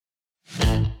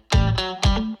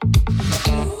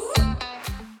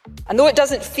And though it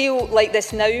doesn't feel like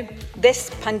this now,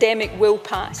 this pandemic will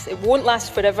pass. It won't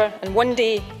last forever, and one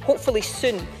day, hopefully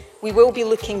soon, we will be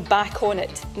looking back on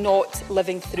it, not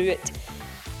living through it.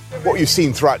 What you've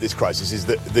seen throughout this crisis is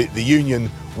that the union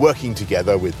working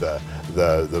together with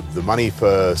the money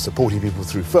for supporting people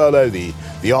through furlough,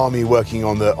 the army working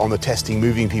on the testing,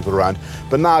 moving people around.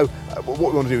 But now what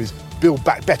we want to do is build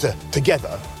back better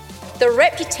together. The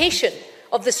reputation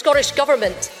of the Scottish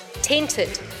Government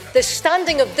tainted, the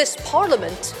standing of this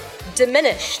Parliament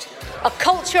diminished, a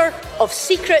culture of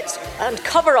secret and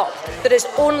cover-up that is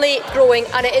only growing,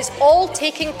 and it is all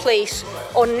taking place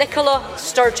on Nicola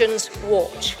Sturgeon's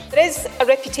watch. There is a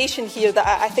reputation here that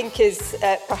I think is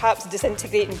perhaps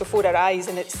disintegrating before our eyes,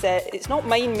 and it's not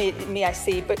mine, may I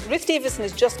say, but Ruth Davison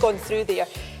has just gone through there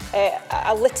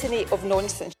a litany of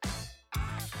nonsense.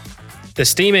 The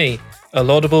Steamy, a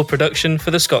laudable production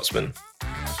for the Scotsman.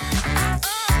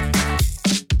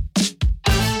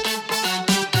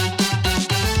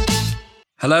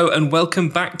 Hello and welcome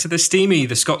back to The Steamy,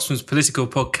 the Scotsman's political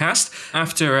podcast.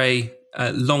 After a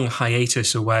long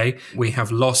hiatus away, we have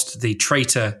lost the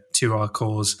traitor to our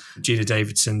cause, Gina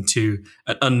Davidson, to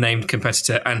an unnamed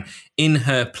competitor. And in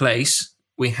her place,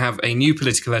 we have a new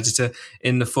political editor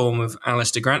in the form of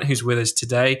Alistair Grant, who's with us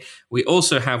today. We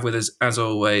also have with us, as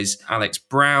always, Alex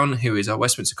Brown, who is our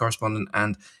Westminster correspondent,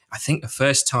 and I think a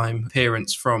first-time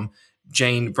appearance from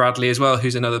Jane Bradley as well,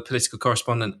 who's another political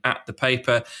correspondent at the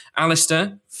paper.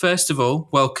 Alistair, first of all,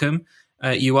 welcome.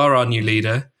 You are our new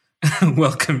leader.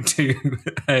 Welcome to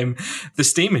The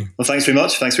Steamy. Well, thanks very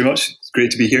much. It's great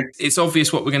to be here. It's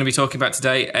obvious what we're going to be talking about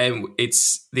today.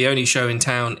 It's the only show in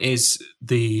town is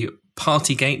the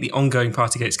Partygate, the ongoing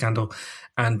Partygate scandal,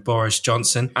 and Boris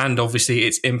Johnson, and obviously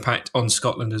its impact on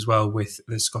Scotland as well, with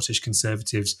the Scottish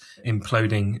Conservatives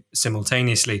imploding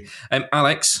simultaneously.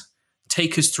 Alex,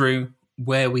 take us through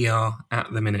where we are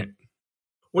at the minute.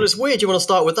 Well, it's weird you want to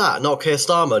start with that, not Keir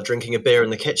Starmer drinking a beer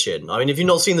in the kitchen. I mean, if you've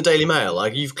not seen the Daily Mail,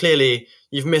 you've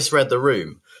misread the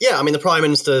room. Yeah, I mean, the Prime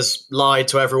Minister's lied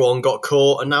to everyone, got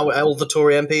caught, and now all the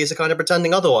Tory MPs are kind of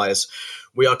pretending otherwise.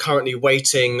 We are currently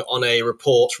waiting on a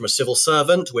report from a civil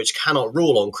servant, which cannot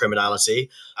rule on criminality,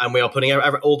 and we are putting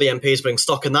all the MPs putting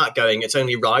stock in that, going, it's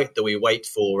only right that we wait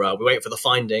for the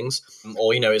findings,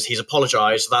 or he's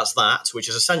apologised, that's that, which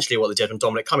is essentially what they did when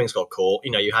Dominic Cummings got caught.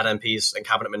 You had MPs and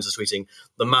cabinet ministers tweeting,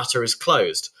 the matter is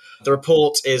closed. The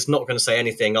report is not going to say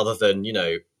anything other than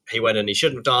he went and he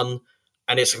shouldn't have done.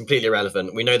 And it's completely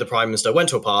irrelevant. We know the Prime Minister went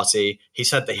to a party. He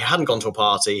said that he hadn't gone to a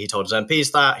party. He told his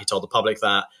MPs that. He told the public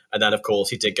that. And then, of course,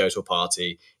 he did go to a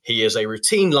party. He is a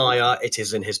routine liar. It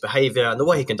is in his behaviour and the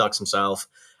way he conducts himself.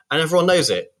 And everyone knows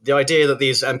it. The idea that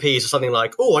these MPs are something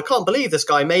like, oh, I can't believe this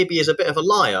guy maybe is a bit of a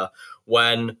liar,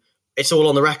 when it's all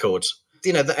on the record.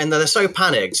 And they're so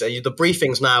panicked. The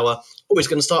briefings now are, he's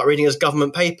going to start reading his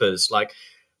government papers. Like,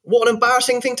 what an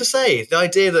embarrassing thing to say. The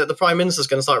idea that the Prime Minister is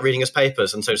going to start reading his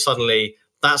papers, and so suddenly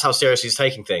that's how seriously he's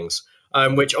taking things.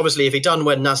 Which obviously, if he'd done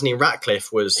when Nazanin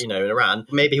Ratcliffe was, in Iran,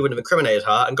 maybe he wouldn't have incriminated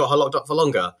her and got her locked up for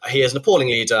longer. He is an appalling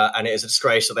leader, and it is a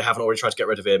disgrace that they haven't already tried to get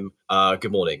rid of him.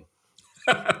 Good morning.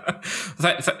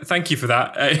 Thank you for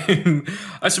that.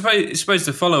 I suppose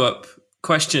the follow-up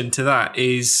question to that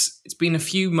is, it's been a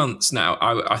few months now.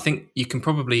 I think you can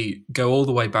probably go all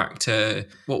the way back to,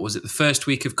 what was it, the first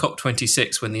week of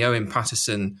COP26, when the Owen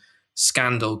Paterson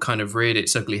scandal kind of reared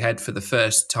its ugly head for the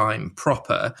first time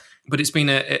proper. But it's been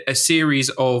a series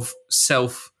of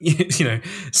self-caused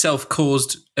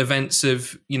events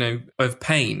of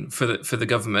pain for the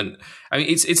government. I mean,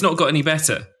 it's not got any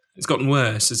better. It's gotten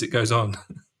worse as it goes on.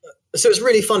 So it's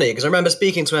really funny, because I remember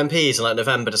speaking to MPs in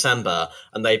November, December,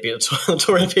 and the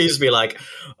Tory MPs would be like,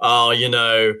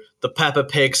 the Peppa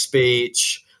Pig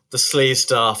speech, the sleaze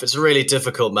stuff, it's really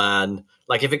difficult, man.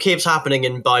 Like, if it keeps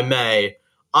happening by May,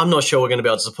 I'm not sure we're going to be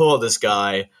able to support this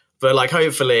guy, but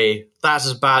hopefully that's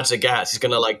as bad as it gets. He's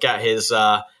going to get his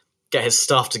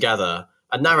stuff together.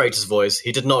 And narrator's voice,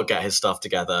 he did not get his stuff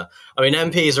together. I mean,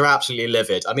 MPs are absolutely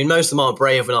livid. I mean, most of them aren't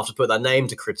brave enough to put their name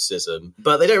to criticism,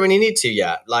 but they don't really need to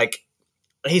yet.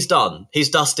 He's done. He's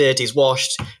dusted. He's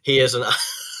washed. He is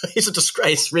he's a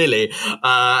disgrace, really.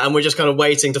 And we're just kind of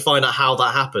waiting to find out how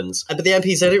that happens. But the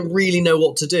MPs, they don't really know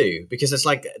what to do, because it's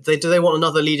like, do they want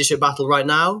another leadership battle right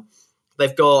now? They're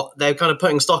kind of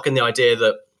putting stock in the idea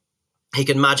that he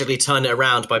can magically turn it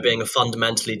around by being a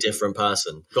fundamentally different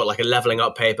person. Got a levelling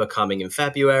up paper coming in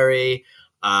February,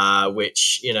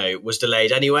 which, was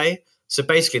delayed anyway. So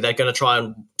basically they're going to try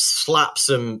and slap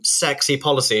some sexy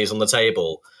policies on the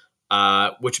table,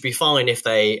 which would be fine if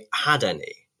they had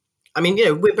any. I mean,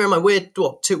 bear in mind,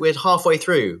 we're halfway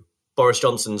through Boris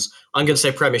Johnson's, I'm going to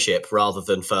say premiership rather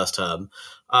than first term.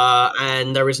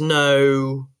 And there is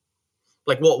no,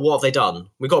 like, what have they done?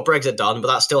 We got Brexit done, but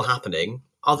that's still happening.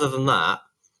 Other than that,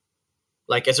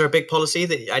 like, is there a big policy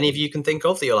that any of you can think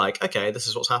of that you're like, okay, this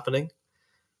is what's happening?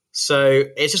 So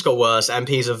it's just got worse.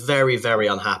 MPs are very, very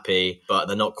unhappy, but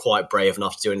they're not quite brave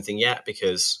enough to do anything yet,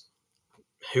 because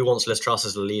who wants Liz Truss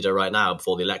as the leader right now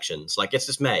before the elections? Like, it's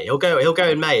just May. He'll go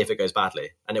in May if it goes badly,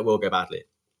 and it will go badly.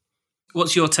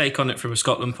 What's your take on it from a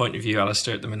Scotland point of view,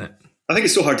 Alistair, at the minute? I think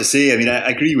it's so hard to say. I mean, I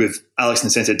agree with Alex in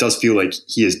the sense it does feel like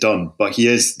he is done, but he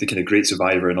is the kind of great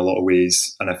survivor in a lot of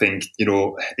ways. And I think,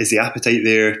 is the appetite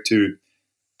there to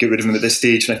get rid of him at this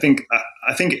stage? And I think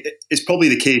it's probably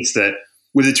the case that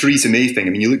with the Theresa May thing, I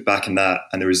mean, you look back in that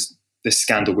and there was this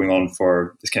scandal going on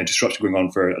for this kind of disruption going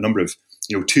on for a number of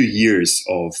 2 years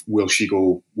of will she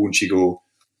go, won't she go?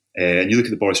 And you look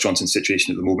at the Boris Johnson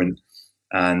situation at the moment,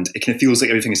 and it kind of feels like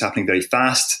everything is happening very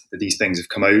fast, that these things have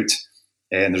come out,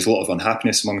 and there's a lot of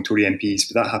unhappiness among Tory MPs,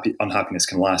 but that unhappiness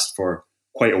can last for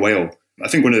quite a while. I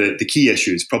think one of the key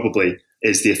issues probably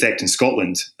is the effect in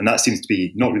Scotland, and that seems to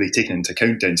be not really taken into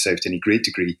account down south to any great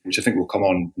degree, which I think we'll come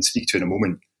on and speak to in a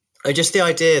moment. Just the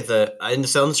idea that, and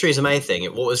so on the Theresa May thing,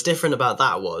 what was different about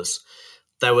that was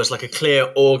there was like a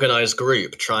clear organised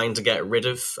group trying to get rid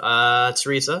of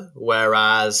Theresa,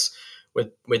 whereas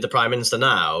with the Prime Minister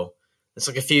now, it's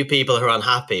like a few people who are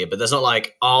unhappy, but there's not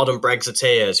like ardent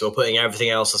Brexiteers who are putting everything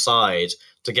else aside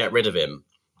to get rid of him.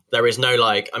 There is no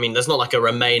there's not like a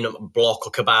Remain bloc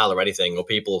or cabal or anything, or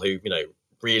people who,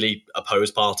 really oppose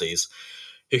parties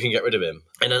who can get rid of him.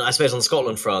 And then I suppose on the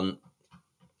Scotland front,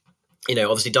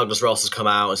 obviously Douglas Ross has come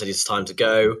out and said it's time to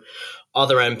go.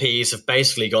 Other MPs have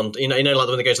basically gone, like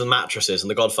when they go to the mattresses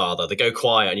and The Godfather, they go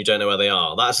quiet and you don't know where they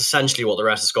are. That's essentially what the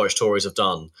rest of Scottish Tories have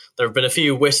done. There have been a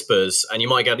few whispers, and you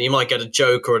might get a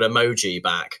joke or an emoji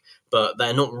back, but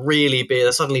they're not really.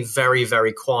 They're suddenly very,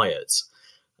 very quiet.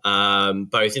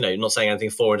 Both, not saying anything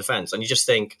for or defence, and you just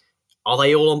think, are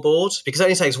they all on board? Because it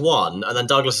only takes one, and then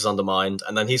Douglas is undermined,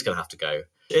 and then he's going to have to go.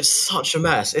 It's such a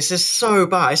mess. It's just so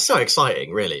bad. It's so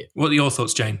exciting, really. What are your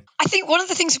thoughts, Jane? I think one of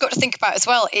the things we've got to think about as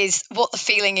well is what the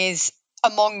feeling is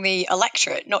among the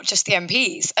electorate, not just the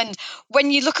MPs. And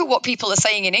when you look at what people are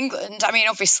saying in England, I mean,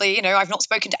 obviously, I've not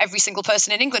spoken to every single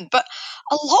person in England, but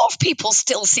a lot of people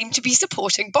still seem to be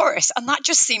supporting Boris. And that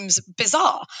just seems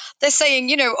bizarre. They're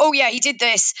saying, oh yeah, he did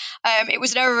this. It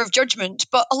was an error of judgment.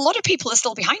 But a lot of people are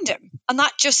still behind him. And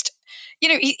that just,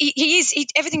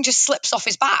 everything just slips off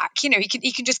his back. He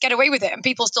can just get away with it. And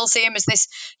people still see him as this,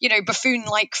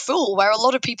 buffoon-like fool, where a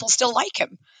lot of people still like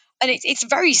him. And it's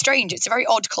very strange. It's a very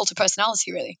odd cult of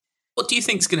personality, really. What do you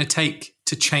think is going to take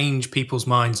to change people's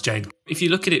minds, Jane? If you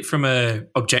look at it from an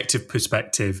objective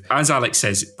perspective, as Alex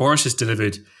says, Boris has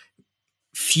delivered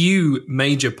few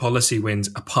major policy wins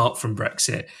apart from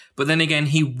Brexit. But then again,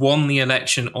 he won the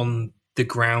election on the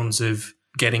grounds of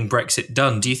getting Brexit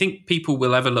done. Do you think people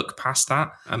will ever look past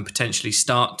that and potentially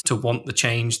start to want the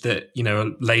change that,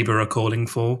 Labour are calling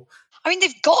for? I mean,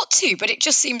 they've got to, but it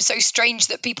just seems so strange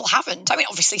that people haven't. I mean,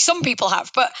 obviously some people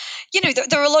have, but,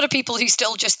 there are a lot of people who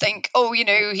still just think, oh,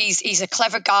 he's a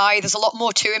clever guy. There's a lot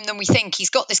more to him than we think.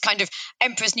 He's got this kind of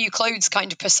Emperor's New Clothes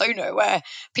kind of persona where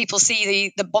people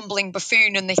see the bumbling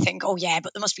buffoon and they think, oh, yeah,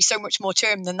 but there must be so much more to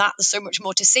him than that. There's so much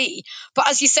more to see. But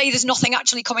as you say, there's nothing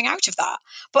actually coming out of that.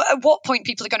 But at what point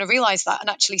people are going to realise that and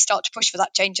actually start to push for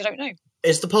that change, I don't know.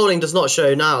 The polling does not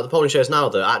show now. The polling shows now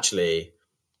that actually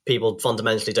people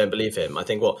fundamentally don't believe him. I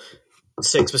think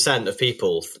 6% of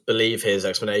people believe his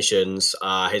explanations.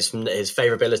 His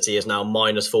favourability is now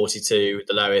minus 42,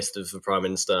 the lowest of the Prime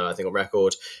Minister, I think, on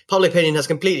record. Public opinion has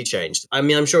completely changed. I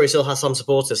mean, I'm sure he still has some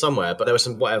supporters somewhere, but there was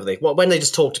some when they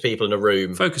just talk to people in a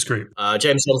room. Focus group.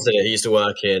 James Johnson, he used to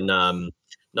work in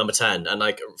Number 10, and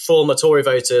like former Tory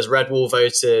voters, Red Wall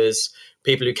voters,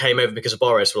 people who came over because of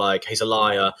Boris were like, he's a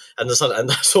liar. And I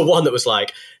saw one that was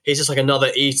like, he's just like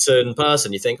another Eton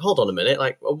person. You think, hold on a minute,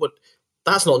 like, what?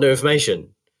 That's not new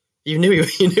information. You knew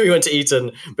he went to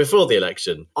Eton before the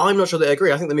election. I'm not sure they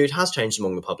agree. I think the mood has changed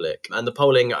among the public, and the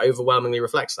polling overwhelmingly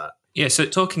reflects that. Yeah, so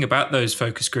talking about those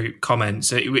focus group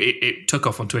comments, it took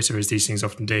off on Twitter, as these things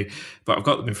often do, but I've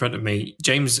got them in front of me.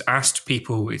 James asked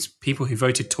people who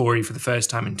voted Tory for the first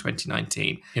time in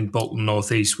 2019 in Bolton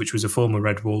North East, which was a former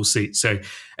Red Wall seat. So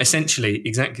essentially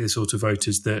exactly the sort of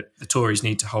voters that the Tories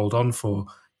need to hold on for.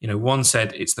 One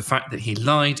said it's the fact that he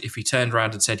lied. If he turned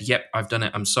around and said, yep, I've done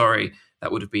it, I'm sorry,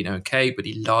 that would have been okay, but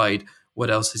he lied.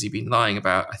 What else has he been lying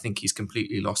about? I think he's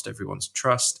completely lost everyone's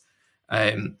trust.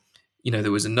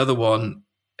 There was another one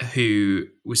who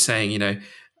was saying,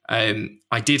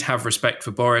 I did have respect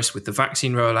for Boris with the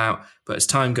vaccine rollout, but as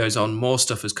time goes on, more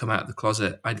stuff has come out of the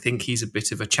closet. I think he's a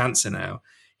bit of a chancer now.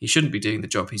 He shouldn't be doing the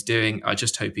job he's doing. I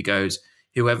just hope he goes.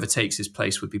 Whoever takes his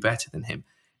place would be better than him.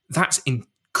 That's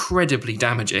incredibly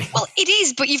damaging. Well, it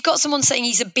is, but you've got someone saying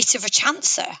he's a bit of a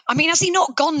chancer. I mean, has he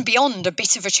not gone beyond a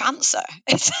bit of a chancer?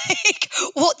 It's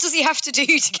like, what does he have to do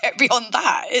to get beyond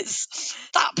that? It's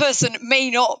that person may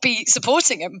not be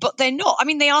supporting him, but they're not. I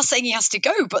mean, they are saying he has to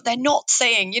go, but they're not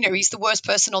saying, he's the worst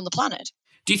person on the planet.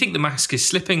 Do you think the mask is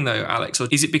slipping though, Alex? Or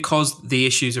is it because the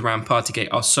issues around Partygate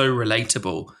are so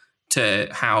relatable to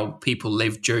how people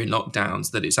lived during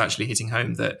lockdowns that it's actually hitting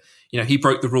home that, he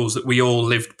broke the rules that we all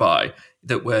lived by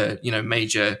that were,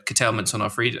 major curtailments on our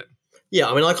freedom? Yeah,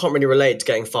 I mean, I can't really relate to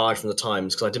getting fired from the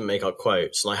Times because I didn't make up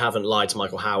quotes and I haven't lied to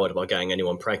Michael Howard about getting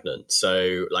anyone pregnant.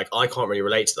 So, I can't really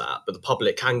relate to that. But the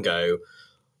public can go,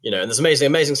 and there's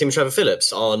amazing scene with Trevor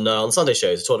Phillips on Sunday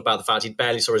shows. He talked about the fact he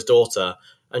barely saw his daughter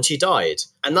and she died.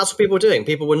 And that's what people were doing.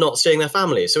 People were not seeing their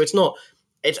families. So it's not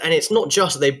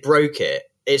just that they broke it.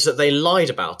 It's that they lied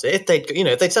about it.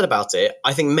 If they'd said about it,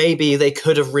 I think maybe they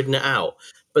could have ridden it out.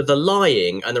 But the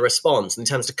lying and the response and the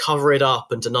attempts to cover it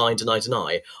up and deny,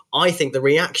 I think the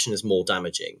reaction is more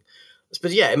damaging.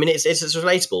 But yeah, I mean, it's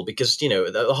relatable because,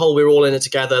 the whole we're all in it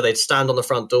together. They'd stand on the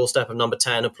front doorstep of Number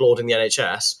 10 applauding the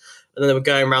NHS. And then they were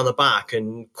going around the back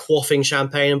and quaffing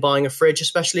champagne and buying a fridge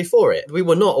especially for it. We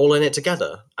were not all in it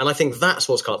together. And I think that's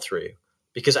what's cut through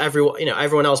because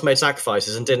everyone else made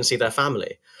sacrifices and didn't see their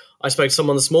family. I spoke to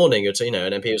someone this morning, an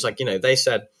MP was like, they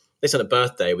said a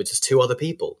birthday with just two other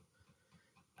people,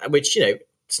 which,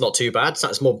 it's not too bad.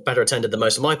 It's more better attended than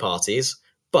most of my parties.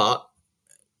 But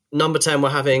Number 10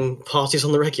 were having parties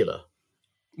on the regular.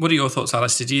 What are your thoughts,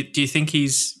 Alistair? Do you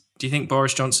think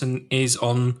Boris Johnson is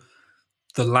on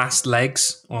the last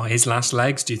legs or his last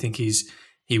legs? Do you think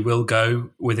he will go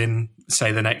within,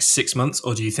 say, the next 6 months?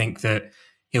 Or do you think that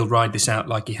he'll ride this out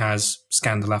like he has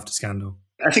scandal after scandal?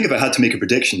 I think if I had to make a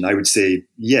prediction, I would say,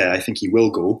 yeah, I think he will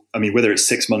go. I mean, whether it's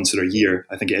 6 months or a year,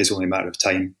 I think it is only a matter of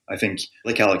time. I think,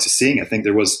 like Alex is saying, I think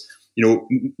there was,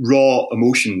 raw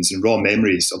emotions and raw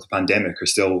memories of the pandemic are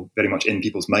still very much in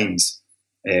people's minds.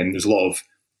 There's a lot of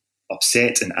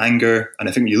upset and anger. And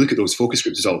I think when you look at those focus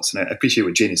group results, and I appreciate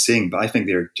what Jane is saying, but I think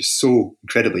they're just so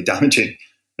incredibly damaging.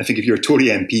 I think if you're a Tory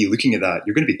MP looking at that,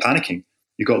 you're going to be panicking.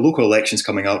 You've got local elections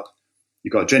coming up.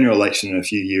 You've got a general election in a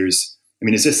few years. I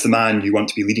mean, is this the man you want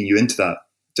to be leading you into that?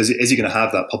 Is he going to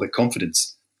have that public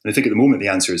confidence? And I think at the moment the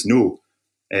answer is no.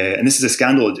 And this is a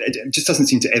scandal. It just doesn't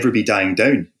seem to ever be dying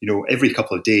down. Every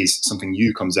couple of days something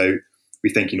new comes out. We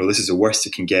think, this is the worst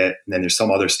it can get. And then there's some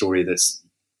other story that's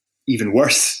even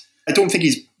worse. I don't think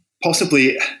he's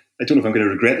possibly, I don't know if I'm going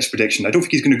to regret this prediction. I don't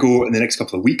think he's going to go in the next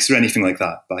couple of weeks or anything like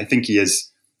that. But I think he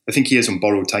is on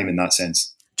borrowed time in that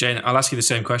sense. Jane, I'll ask you the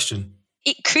same question.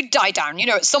 It could die down.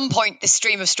 At some point, this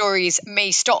stream of stories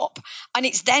may stop. And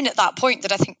it's then at that point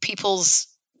that I think people's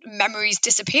memories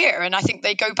disappear. And I think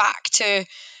they go back to,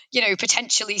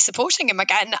 potentially supporting him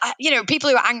again. People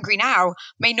who are angry now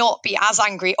may not be as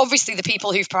angry. Obviously, the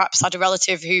people who've perhaps had a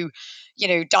relative who,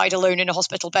 died alone in a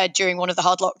hospital bed during one of the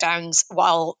hard lockdowns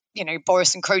while,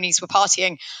 Boris and cronies were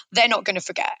partying, they're not going to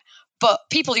forget. But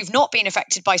people who've not been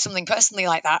affected by something personally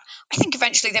like that, I think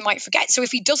eventually they might forget. So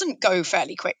if he doesn't go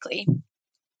fairly quickly,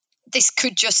 this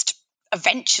could just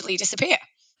eventually disappear.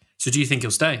 So do you think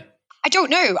he'll stay? I don't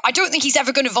know. I don't think he's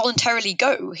ever going to voluntarily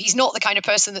go. He's not the kind of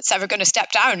person that's ever going to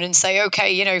step down and say,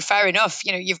 okay, fair enough,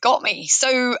 you've got me.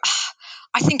 So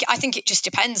I think it just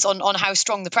depends on how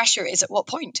strong the pressure is at what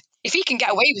point. If he can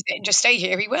get away with it and just stay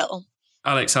here, he will.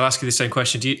 Alex, I'll ask you the same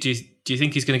question. Do you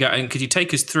think he's going to go? And could you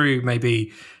take us through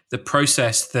maybe the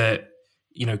process that,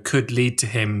 could lead to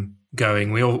him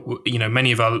going? We all,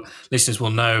 many of our listeners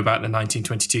will know about the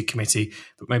 1922 committee,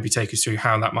 but maybe take us through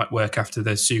how that might work after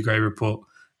the Sue Gray report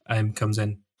comes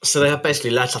in. So they have basically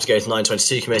let have to go to the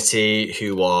 922 committee,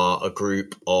 who are a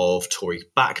group of Tory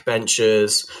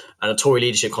backbenchers, and a Tory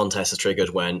leadership contest is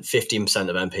triggered when 15%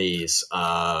 of MPs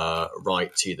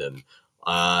write to them.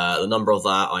 The number of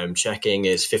that I am checking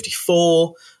is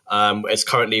 54. It's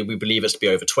currently, we believe it's to be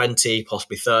over 20,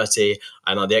 possibly 30.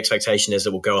 And the expectation is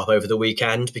it will go up over the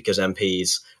weekend because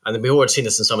MPs, and we've already seen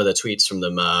this in some of the tweets from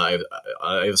them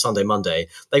over Sunday, Monday,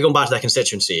 they've gone back to their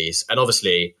constituencies. And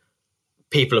obviously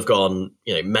people have gone,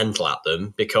 mental at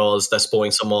them because they're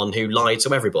supporting someone who lied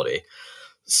to everybody.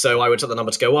 So I would expect the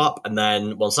number to go up. And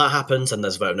then once that happens, and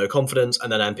there's a vote of no confidence, and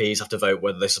then MPs have to vote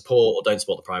whether they support or don't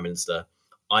support the Prime Minister.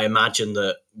 I imagine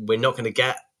that we're not going to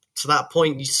get to that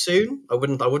point soon. I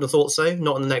wouldn't have thought so.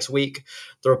 Not in the next week.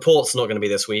 The report's not going to be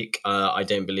this week, I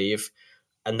don't believe.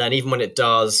 And then even when it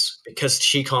does, because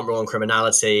she can't rule on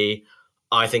criminality,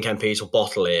 I think MPs will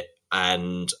bottle it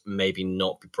and maybe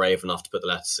not be brave enough to put the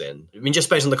letters in. I mean, just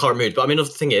based on the current mood. But I mean, the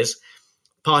thing is,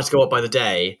 parties go up by the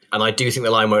day, and I do think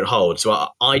the line won't hold. So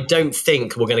I don't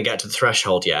think we're going to get to the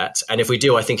threshold yet. And if we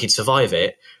do, I think he'd survive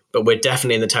it. But we're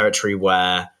definitely in the territory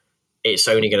where it's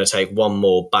only going to take one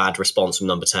more bad response from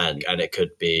number 10, and it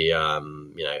could be,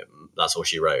 that's all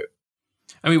she wrote.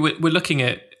 I mean, we're looking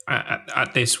at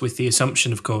this with the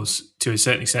assumption, of course, to a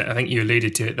certain extent, I think you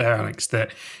alluded to it there, Alex,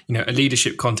 that, a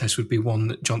leadership contest would be one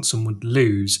that Johnson would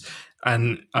lose.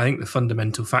 And I think the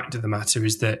fundamental fact of the matter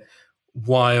is that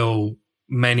while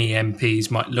many MPs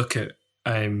might look at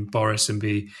Boris and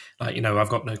be like, I've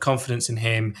got no confidence in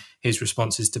him, his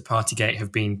responses to Partygate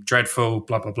have been dreadful,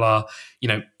 blah, blah, blah.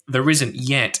 There isn't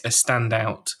yet a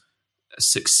standout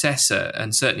successor,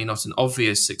 and certainly not an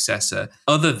obvious successor,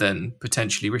 other than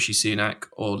potentially Rishi Sunak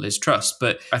or Liz Truss.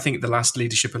 But I think the last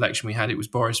leadership election we had, it was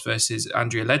Boris versus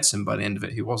Andrea Leadsom by the end of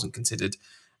it, who wasn't considered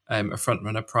a front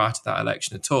runner prior to that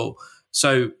election at all.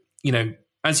 So,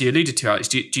 as you alluded to, Alex,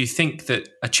 do you think that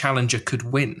a challenger could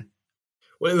win?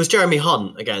 Well, it was Jeremy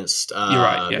Hunt against You're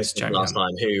right, yes, Jeremy last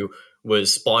Hunt. time, who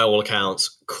was, by all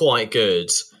accounts, quite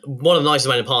good. One of the nicest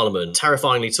men in Parliament,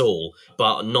 terrifyingly tall,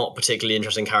 but not particularly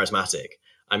interesting, charismatic.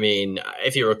 I mean,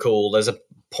 if you recall, there's a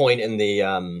point in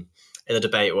the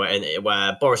debate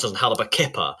where Boris Johnson held up a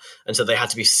kipper and said they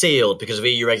had to be sealed because of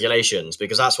EU regulations,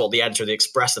 because that's what the editor of the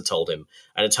Express had told him.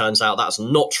 And it turns out that's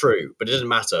not true, but it didn't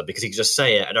matter because he could just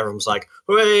say it and everyone was like,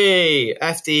 hooray,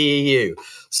 F the EU.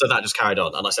 So that just carried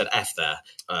on. And I said F there,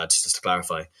 just to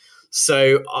clarify.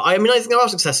 So, I think there are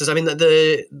successes. I mean,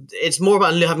 it's more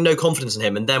about having no confidence in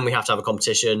him, and then we have to have a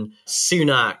competition.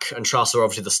 Sunak and Truss are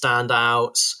obviously the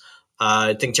standouts.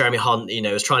 I think Jeremy Hunt,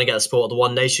 is trying to get the support of the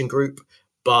One Nation group,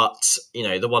 but,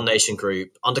 the One Nation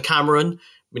group under Cameron,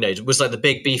 was like the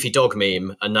big beefy dog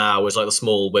meme, and now is like the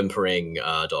small whimpering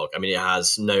dog. I mean, it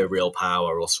has no real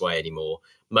power or sway anymore.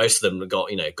 Most of them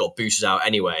got booted out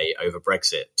anyway over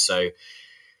Brexit. So,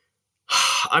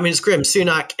 I mean, it's grim.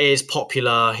 Sunak is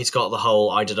popular. He's got the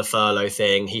whole I did a furlough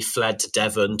thing. He fled to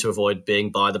Devon to avoid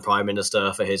being by the Prime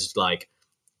Minister for his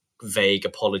vague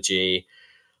apology.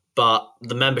 But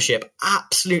the membership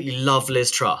absolutely love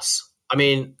Liz Truss. I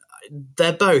mean,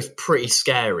 they're both pretty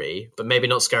scary, but maybe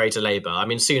not scary to Labour. I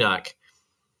mean, Sunak,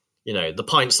 the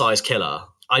pint-sized killer.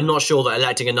 I'm not sure that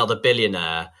electing another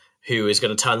billionaire who is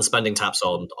going to turn the spending taps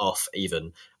off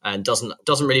even, and doesn't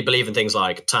really believe in things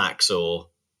like tax or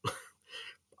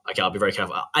okay, I'll be very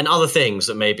careful. And other things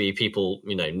that maybe people,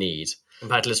 need.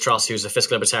 Compared to Liz Truss, who's a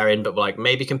fiscal libertarian, but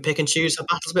maybe can pick and choose her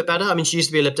battles a bit better. I mean, she used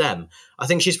to be a Lib Dem. I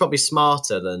think she's probably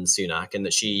smarter than Sunak in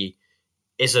that she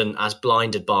isn't as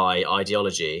blinded by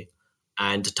ideology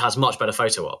and has much better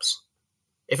photo ops.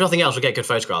 If nothing else, we'll get good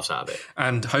photographs out of it.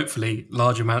 And hopefully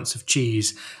large amounts of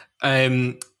cheese.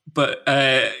 But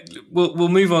we'll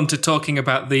move on to talking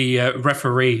about the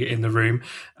referee in the room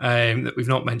that we've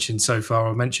not mentioned so far,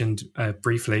 or mentioned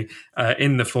briefly,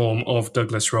 in the form of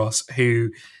Douglas Ross,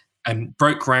 who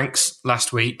broke ranks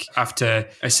last week after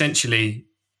essentially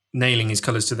nailing his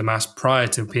colours to the mast prior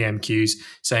to PMQs,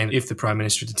 saying if the Prime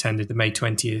Minister had attended the May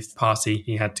 20th party,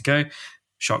 he had to go.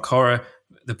 Shock horror.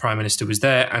 The Prime Minister was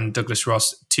there, and Douglas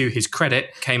Ross, to his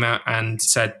credit, came out and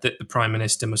said that the Prime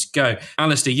Minister must go.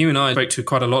 Alistair, you and I spoke to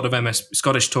quite a lot of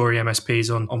Scottish Tory MSPs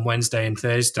on Wednesday and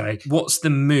Thursday. What's the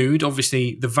mood?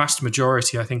 Obviously, the vast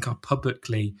majority, I think, are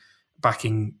publicly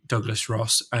backing Douglas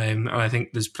Ross, and I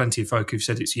think there's plenty of folk who've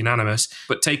said it's unanimous.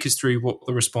 But take us through what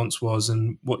the response was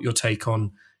and what your take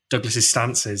on Douglas's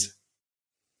stance is.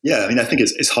 Yeah, I mean, I think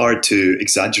it's hard to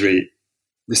exaggerate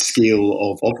the scale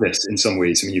of this in some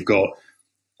ways. I mean,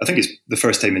 I think it's the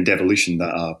first time in devolution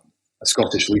that a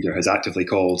Scottish leader has actively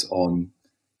called on,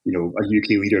 a UK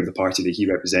leader of the party that he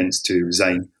represents to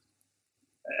resign.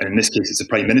 And in this case, it's the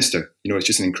Prime Minister. It's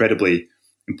just an incredibly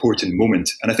important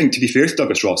moment. And I think, to be fair to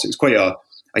Douglas Ross, it was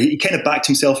he kind of backed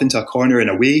himself into a corner in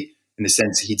a way, in the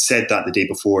sense that he'd said that the day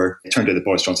before. It turned out that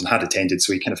Boris Johnson had attended,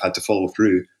 so he kind of had to follow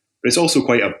through. But it's also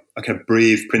quite a kind of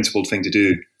brave, principled thing to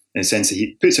do, in the sense that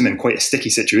he puts him in quite a sticky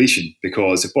situation,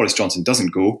 because if Boris Johnson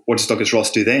doesn't go, what does Douglas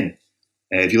Ross do then?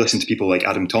 If you listen to people like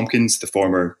Adam Tompkins, the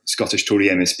former Scottish Tory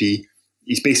MSP,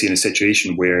 he's basically in a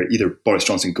situation where either Boris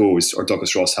Johnson goes or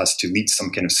Douglas Ross has to lead some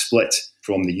kind of split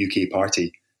from the UK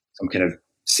party, some kind of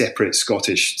separate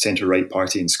Scottish centre-right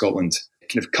party in Scotland,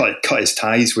 kind of cut his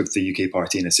ties with the UK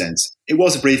party in a sense. It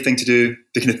was a brave thing to do.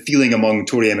 The kind of feeling among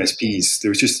Tory MSPs, there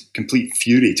was just complete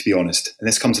fury, to be honest. And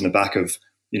this comes on the back of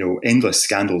endless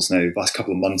scandals now, last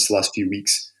couple of months, last few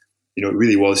weeks. It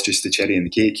really was just the cherry on the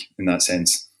cake in that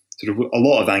sense. So a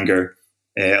lot of anger,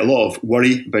 a lot of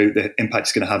worry about the impact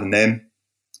it's going to have on them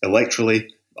electorally,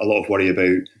 a lot of worry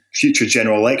about future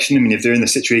general election. I mean, if they're in the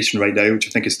situation right now, which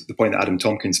I think is the point that Adam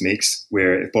Tompkins makes,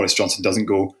 where if Boris Johnson doesn't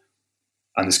go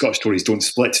and the Scottish Tories don't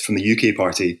split from the UK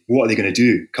party, what are they going to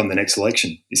do come the next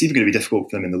election? It's even going to be difficult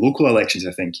for them in the local elections,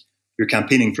 I think. You're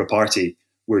campaigning for a party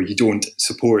where you don't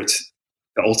support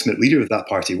the ultimate leader of that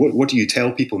party. What do you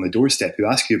tell people on the doorstep who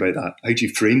ask you about that? How do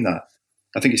you frame that?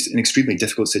 I think it's an extremely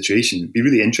difficult situation. It'd be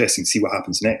really interesting to see what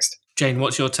happens next. Jane,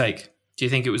 what's your take? Do you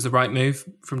think it was the right move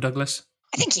from Douglas?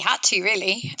 I think he had to,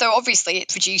 really, though obviously it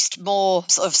produced more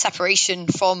sort of separation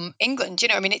from England.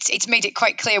 I mean, it's made it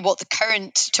quite clear what the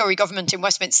current Tory government in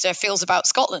Westminster feels about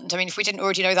Scotland. I mean, if we didn't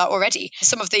already know that already,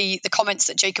 some of the comments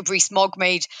that Jacob Rees-Mogg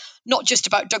made, not just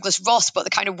about Douglas Ross, but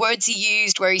the kind of words he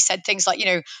used, where he said things like,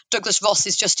 Douglas Ross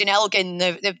is just in Elgin,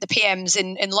 the PM's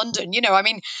in London. I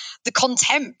mean, the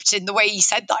contempt in the way he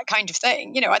said that kind of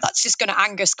thing, that's just going to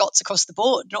anger Scots across the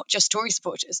board, not just Tory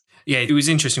supporters. Yeah, it was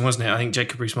interesting, wasn't it? I think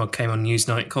Jacob Rees-Mogg came on Newsnight,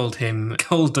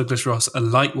 called Douglas Ross a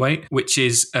lightweight, which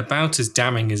is about as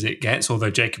damning as it gets,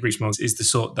 although Jacob Rees-Mogg is the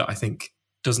sort that I think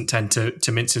doesn't tend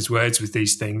to mince his words with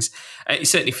these things. It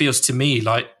certainly feels to me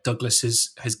like Douglas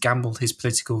has gambled his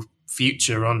political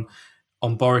future on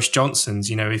Boris Johnson's.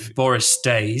 If Boris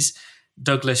stays,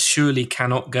 Douglas surely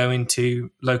cannot go into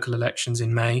local elections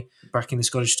in May, backing the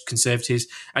Scottish Conservatives.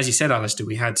 As you said, Alistair,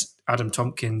 we had Adam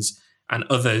Tompkins and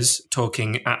others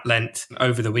talking at length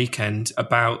over the weekend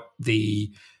about the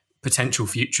potential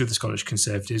future of the Scottish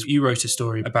Conservatives. You wrote a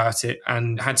story about it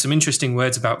and had some interesting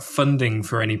words about funding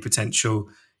for any potential,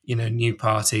 new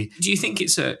party. Do you think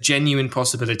it's a genuine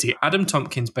possibility? Adam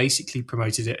Tompkins basically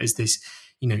promoted it as this,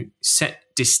 set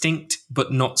distinct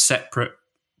but not separate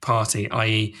party,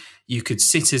 i.e. you could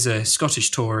sit as a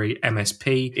Scottish Tory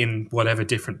MSP in whatever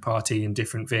different party and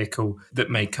different vehicle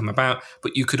that may come about,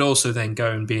 but you could also then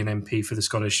go and be an MP for the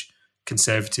Scottish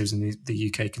Conservatives and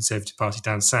the UK Conservative Party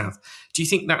down south. Do you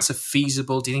think that's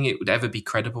feasible? Do you think it would ever be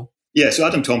credible? Yeah, so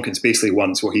Adam Tompkins basically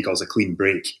wants what he calls a clean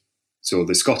break. So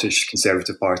the Scottish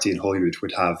Conservative Party in Holyrood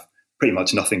would have pretty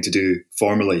much nothing to do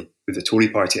formally with the Tory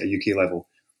party at a UK level.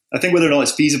 I think whether or not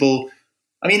it's feasible,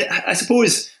 I mean, I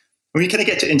suppose when we kind of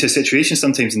get into a situation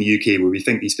sometimes in the UK where we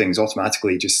think these things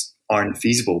automatically just aren't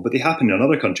feasible, but they happen in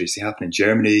other countries. They happen in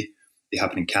Germany, they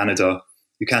happen in Canada.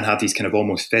 You can have these kind of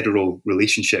almost federal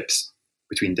relationships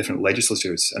between different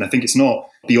legislatures. And I think it's not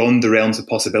beyond the realms of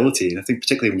possibility. And I think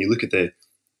particularly when you look at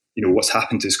what's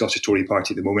happened to the Scottish Tory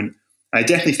party at the moment, I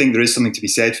definitely think there is something to be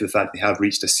said for the fact they have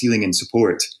reached a ceiling in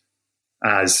support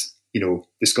as, the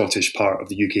Scottish part of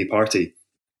the UK party.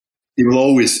 They will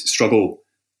always struggle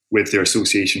with their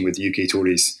association with the UK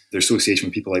Tories, their association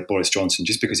with people like Boris Johnson,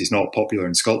 just because he's not popular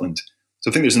in Scotland.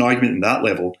 So I think there's an argument in that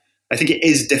level. I think it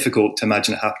is difficult to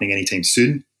imagine it happening anytime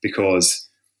soon because,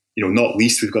 not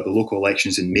least we've got the local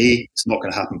elections in May. It's not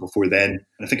going to happen before then.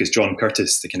 And I think as John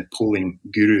Curtis, the kind of polling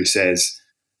guru, says,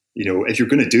 if you're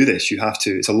going to do this, you have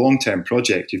to, it's a long-term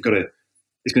project. It's going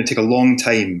to take a long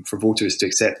time for voters to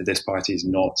accept that this party is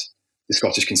not the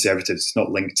Scottish Conservatives. It's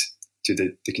not linked to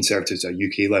the Conservatives at a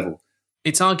UK level.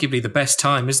 It's arguably the best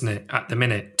time, isn't it, at the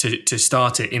minute, to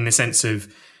start it, in the sense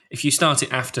of if you start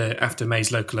it after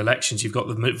May's local elections, you've got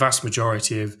the vast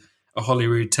majority of a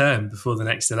Holyrood term before the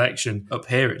next election, up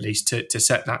here at least, to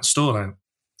set that stall out.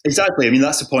 Exactly. I mean,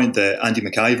 that's the point that Andy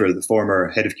McIver, the former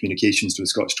head of communications for the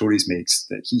Scottish Tories, makes,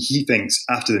 that he thinks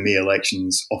after the May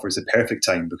elections offers the perfect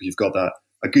time because you've got that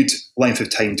a good length of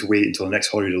time to wait until the next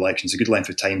Holyrood elections, a good length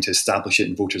of time to establish it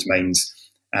in voters' minds.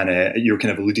 And you were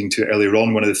kind of alluding to it earlier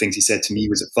on. One of the things he said to me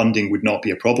was that funding would not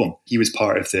be a problem. He was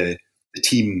part of the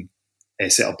team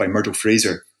set up by Murdo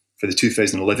Fraser for the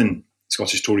 2011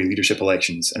 Scottish Tory leadership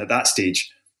elections. And at that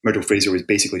stage, Murdo Fraser was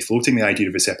basically floating the idea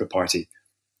of a separate party.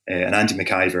 And Andy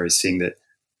McIver is saying that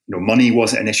money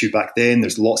wasn't an issue back then.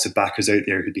 There's lots of backers out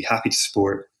there who'd be happy to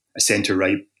support a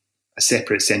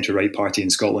separate centre-right party in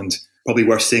Scotland. Probably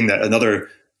worth saying that another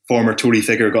former Tory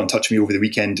figure got in touch with me over the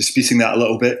weekend disputing that a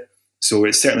little bit. So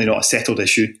it's certainly not a settled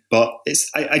issue, but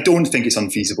I don't think it's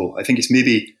unfeasible. I think it's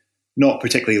maybe not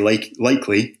particularly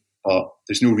likely, but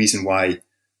there's no reason why,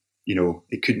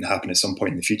 it couldn't happen at some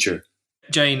point in the future.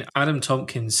 Jane, Adam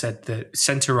Tompkins said that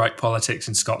centre-right politics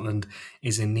in Scotland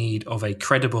is in need of a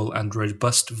credible and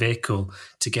robust vehicle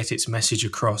to get its message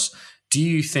across. Do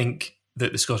you think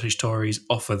that the Scottish Tories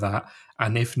offer that?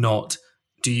 And if not,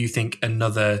 do you think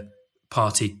another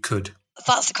party could?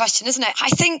 That's the question, isn't it? I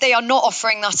think they are not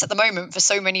offering that at the moment for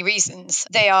so many reasons.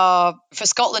 For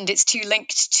Scotland, it's too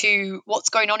linked to what's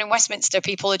going on in Westminster.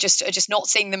 People are just not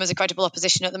seeing them as a credible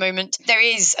opposition at the moment. There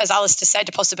is, as Alistair said,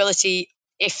 a possibility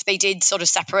if they did sort of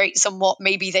separate somewhat,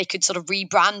 maybe they could sort of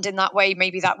rebrand in that way.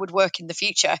 Maybe that would work in the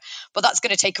future. But that's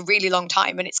going to take a really long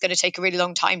time, and it's going to take a really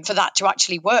long time for that to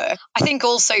actually work. I think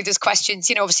also there's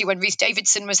questions, obviously when Ruth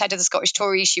Davidson was head of the Scottish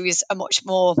Tories, she was a much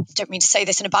more, I don't mean to say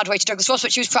this in a bad way to Douglas Ross,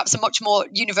 but she was perhaps a much more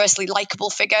universally likeable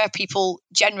figure. People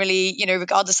generally,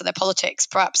 regardless of their politics,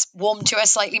 perhaps warm to her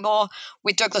slightly more.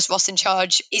 With Douglas Ross in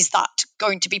charge, is that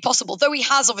going to be possible? Though he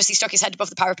has obviously stuck his head above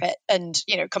the parapet and,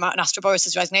 come out and ask for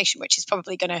Boris's resignation, which is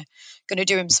probably going to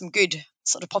do him some good,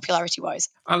 sort of popularity-wise.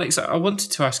 Alex, I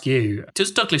wanted to ask you,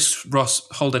 does Douglas Ross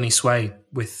hold any sway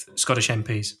with Scottish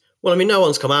MPs? Well, I mean, no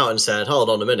one's come out and said, hold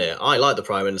on a minute, I like the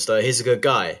Prime Minister, he's a good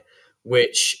guy,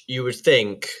 which you would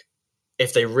think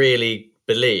if they really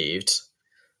believed,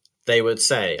 they would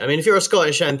say. I mean, if you're a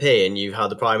Scottish MP and you had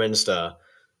the Prime Minister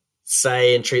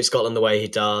say and treat Scotland the way he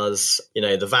does,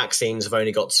 the vaccines have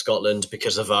only got to Scotland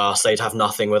because of us, they'd have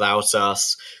nothing without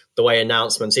us. The way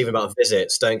announcements, even about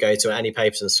visits, don't go to any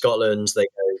papers in Scotland, they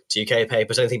go to UK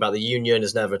papers. Anything about the union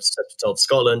is never told to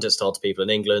Scotland, it's told to people in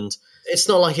England. It's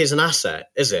not like he's an asset,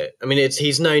 is it? I mean,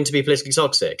 he's known to be politically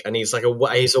toxic, and he's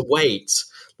he's a weight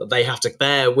that they have to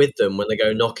bear with them when they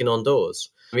go knocking on doors.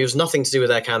 I mean, it was nothing to do with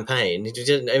their campaign. He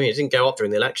didn't go up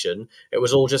during the election. It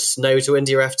was all just no to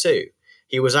India F2.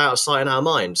 He was out of sight and out of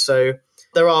mind. So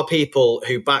there are people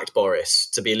who backed Boris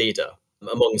to be leader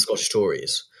among the Scottish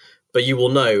Tories. But you will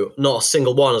know not a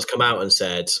single one has come out and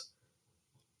said,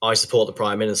 I support the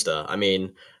Prime Minister. I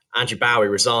mean, Andrew Bowie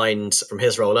resigned from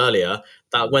his role earlier,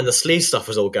 that when the sleaze stuff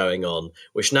was all going on,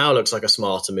 which now looks like a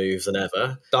smarter move than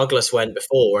ever. Douglas went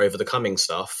before over the Cummings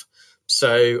stuff.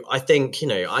 So I think,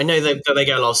 I know that they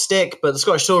get a lot of stick, but the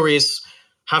Scottish Tories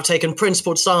have taken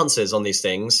principled stances on these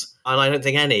things. And I don't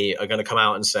think any are going to come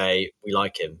out and say, we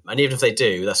like him. And even if they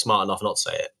do, they're smart enough not to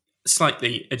say it.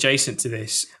 Slightly adjacent to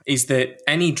this is that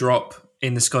any drop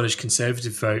in the Scottish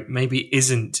Conservative vote maybe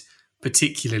isn't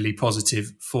particularly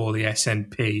positive for the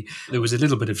SNP. There was a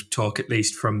little bit of talk, at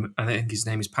least from, I think his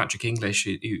name is Patrick English,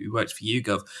 who works for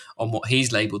YouGov, on what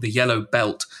he's labelled the Yellow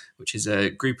Belt, which is a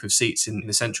group of seats in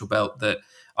the Central Belt that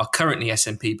are currently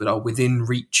SNP but are within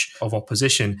reach of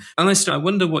opposition. And I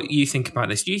wonder what you think about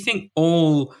this. Do you think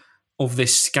all of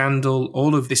this scandal,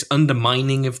 all of this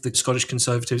undermining of the Scottish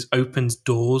Conservatives opens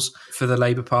doors for the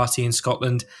Labour Party in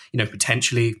Scotland,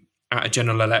 potentially at a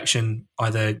general election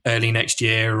either early next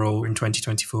year or in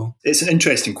 2024? It's an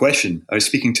interesting question. I was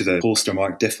speaking to the pollster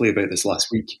Mark Diffley about this last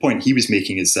week. The point he was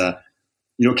making is that,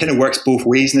 it kind of works both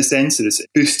ways in the sense that it's a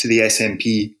boost to the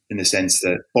SNP in the sense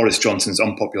that Boris Johnson's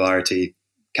unpopularity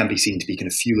can be seen to be kind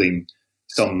of fueling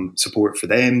some support for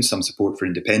them, some support for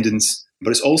independence.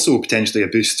 But it's also potentially a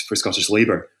boost for Scottish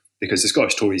Labour because the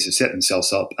Scottish Tories have set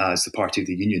themselves up as the party of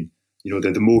the union.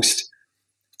 They're the most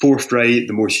forthright,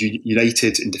 the most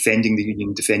united in defending the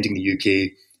union, defending the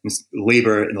UK. And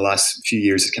Labour in the last few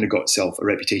years has kind of got itself a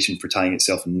reputation for tying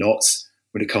itself in knots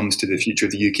when it comes to the future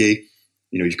of the UK.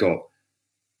 You've got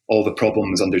all the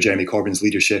problems under Jeremy Corbyn's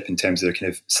leadership in terms of their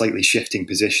kind of slightly shifting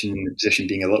position, the position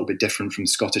being a little bit different from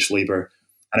Scottish Labour.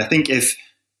 And I think if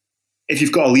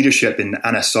you've got a leadership in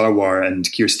Anna Sarwar and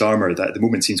Keir Starmer that at the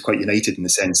moment seems quite united in the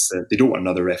sense that they don't want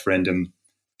another referendum,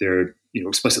 they're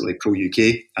explicitly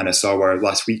pro-UK. Anna Sarwar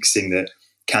last week saying that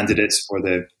candidates for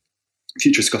the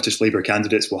future Scottish Labour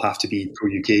candidates will have to be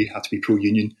pro-UK, have to be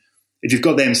pro-union. If you've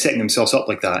got them setting themselves up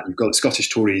like that, you've got the Scottish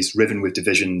Tories riven with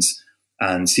divisions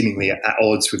and seemingly at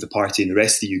odds with the party in the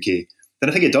rest of the UK, then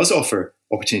I think it does offer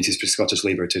opportunities for Scottish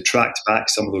Labour to attract back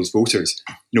some of those voters.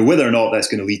 Whether or not that's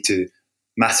going to lead to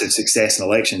massive success in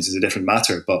elections is a different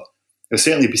matter, but it'll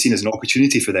certainly be seen as an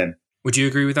opportunity for them. Would you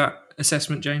agree with that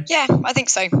assessment, Jane? Yeah, I think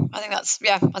so. I think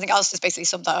Alistair's basically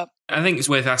summed that up. I think it's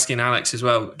worth asking Alex as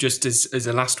well, just as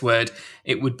a last word,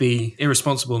 it would be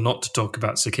irresponsible not to talk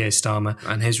about Sir Keir Starmer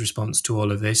and his response to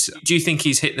all of this. Do you think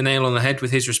he's hit the nail on the head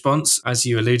with his response? As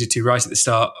you alluded to right at the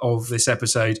start of this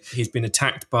episode, he's been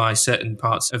attacked by certain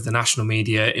parts of the national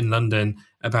media in London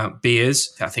about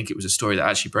beers. I think it was a story that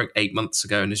actually broke 8 months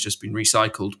ago and has just been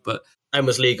recycled, but and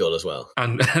was legal as well.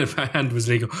 And was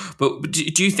legal. But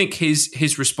do you think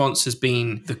his response has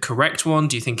been the correct one?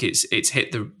 Do you think it's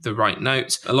hit the right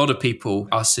notes? A lot of people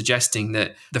are suggesting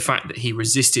that the fact that he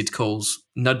resisted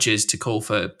nudges to call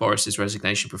for Boris's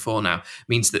resignation before now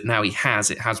means that now it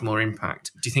has more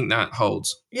impact. Do you think that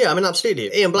holds? Yeah, I mean,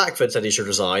 absolutely. Ian Blackford said he should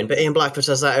resign, but Ian Blackford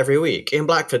says that every week. Ian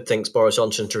Blackford thinks Boris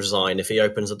Johnson should resign if he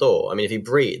opens the door. I mean, if he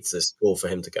breathes, there's call for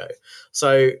him to go.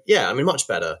 So, yeah, I mean, much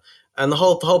better. And the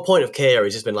whole point of Keir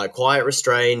has just been quiet,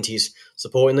 restrained. He's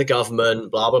supporting the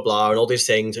government, blah, blah, blah, and all these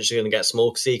things, which are going to get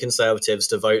small C Conservatives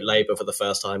to vote Labour for the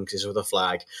first time because it's with a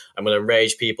flag. I'm going to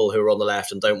enrage people who are on the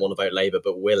left and don't want to vote Labour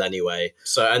but will anyway.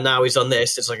 So, and now he's done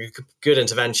this. It's like a good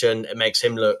intervention. It makes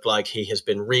him look like he has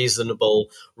been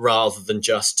reasonable rather than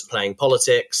just playing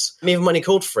politics. And even when he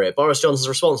called for it, Boris Johnson's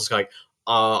response was like,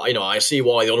 I see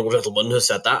why the honourable gentleman has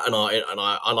said that, and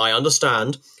I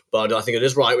understand, but I think it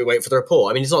is right we wait for the report.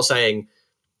 I mean, he's not saying,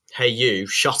 hey, you,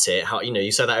 shut it.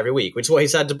 You say that every week, which is what he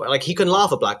said. Like, he can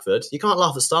laugh at Blackford. You can't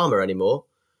laugh at Starmer anymore.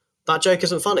 That joke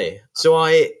isn't funny. So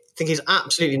I think he's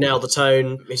absolutely nailed the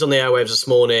tone. He's on the airwaves this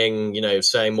morning,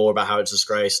 saying more about how it's a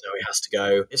disgrace. Now he has to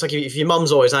go. It's like if your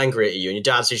mum's always angry at you and your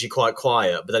dad's usually quite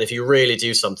quiet, but then if you really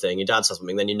do something, your dad says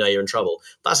something, then you know you're in trouble.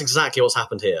 That's exactly what's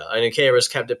happened here. And Keira's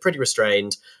kept it pretty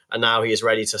restrained, and now he is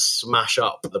ready to smash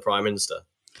up the Prime Minister.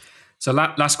 So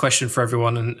last question for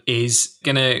everyone is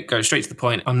going to go straight to the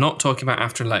point. I'm not talking about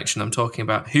after election. I'm talking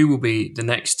about who will be the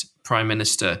next Prime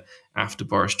Minister after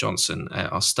Boris Johnson.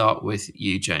 I'll start with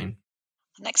you, Jane.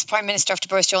 The next Prime Minister after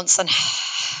Boris Johnson.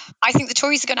 I think the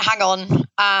Tories are going to hang on,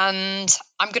 and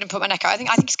I'm going to put my neck out. I think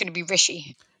it's going to be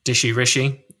Rishi.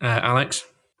 Rishi. Alex?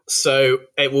 So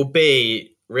it will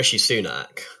be Rishi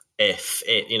Sunak. If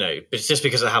it, it's just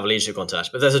because they have a leadership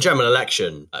contest. But if there's a general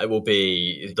election, it will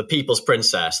be the People's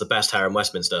Princess, the best hair in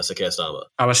Westminster, Sir Keir Starmer.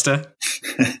 Alistair?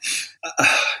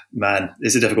 Man,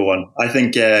 it's a difficult one. I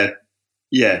think,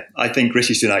 I think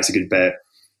Rishi Sunak's a good bet.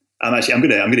 I'm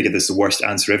gonna give this the worst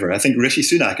answer ever. I think Rishi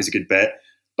Sunak is a good bet,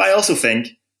 but I also think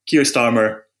Keir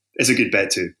Starmer is a good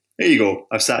bet too. There you go.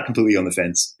 I've sat completely on the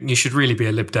fence. You should really be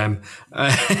a Lib Dem.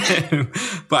 But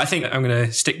I think I'm going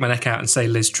to stick my neck out and say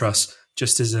Liz Truss,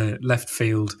 just as a left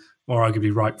field or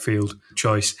arguably right field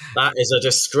choice. That is a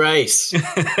disgrace.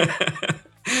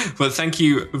 But thank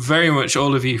you very much,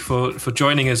 all of you, for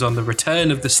joining us on the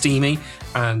return of the Steamy,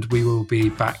 and we will be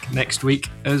back next week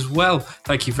as well.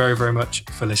 Thank you very, very much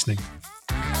for listening.